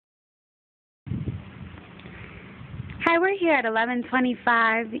Hi, we're here at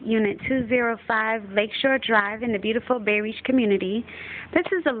 1125 Unit 205 Lakeshore Drive in the beautiful Bay Reach community. This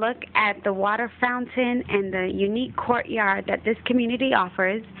is a look at the water fountain and the unique courtyard that this community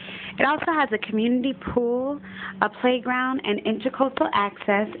offers. It also has a community pool, a playground, and intercoastal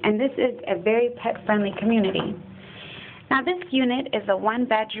access, and this is a very pet-friendly community. Now, this unit is a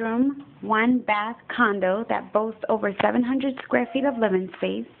one-bedroom, one-bath condo that boasts over 700 square feet of living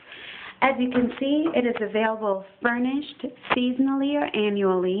space. As you can see, it is available furnished seasonally or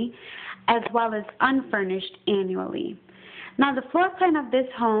annually, as well as unfurnished annually. Now, the floor plan of this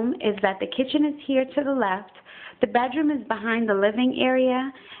home is that the kitchen is here to the left, the bedroom is behind the living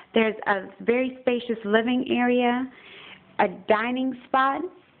area, there's a very spacious living area, a dining spot,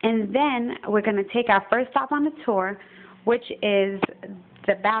 and then we're going to take our first stop on the tour, which is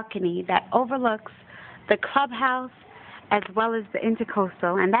the balcony that overlooks the clubhouse as well as the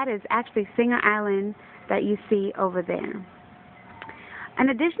intercoastal, and that is actually Singer Island that you see over there. An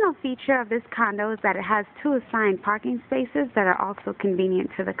additional feature of this condo is that it has 2 assigned parking spaces that are also convenient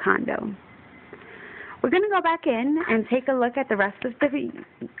to the condo. We're going to go back in and take a look at the rest of the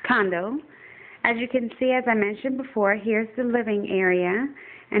condo. As you can see, as I mentioned before, here's the living area,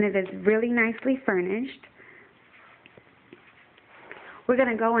 and it is really nicely furnished. We're going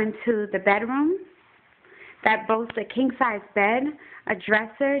to go into the bedroom that boasts a king-size bed, a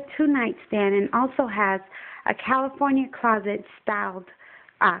dresser, 2 nightstands, and also has a California closet-styled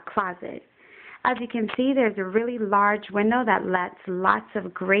closet. As you can see, there's a really large window that lets lots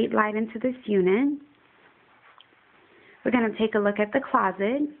of great light into this unit. We're going to take a look at the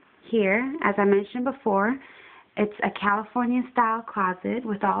closet here. As I mentioned before, it's a California-style closet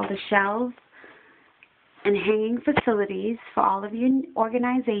with all the shelves and hanging facilities for all of your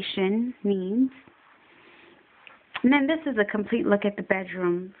organization needs. And then this is a complete look at the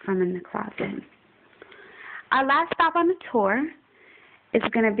bedroom from in the closet. Our last stop on the tour is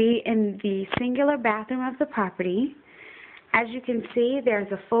going to be in the singular bathroom of the property. As you can see,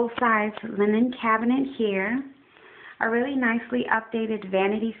 there's a full-size linen cabinet here, a really nicely updated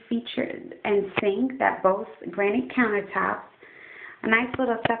vanity featured and sink that boasts granite countertops, a nice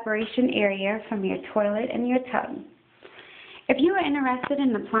little separation area from your toilet and your tub. If you are interested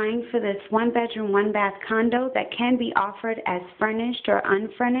in applying for this one-bedroom, one-bath condo that can be offered as furnished or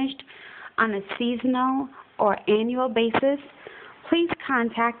unfurnished on a seasonal or annual basis, please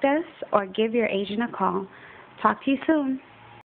contact us or give your agent a call. Talk to you soon.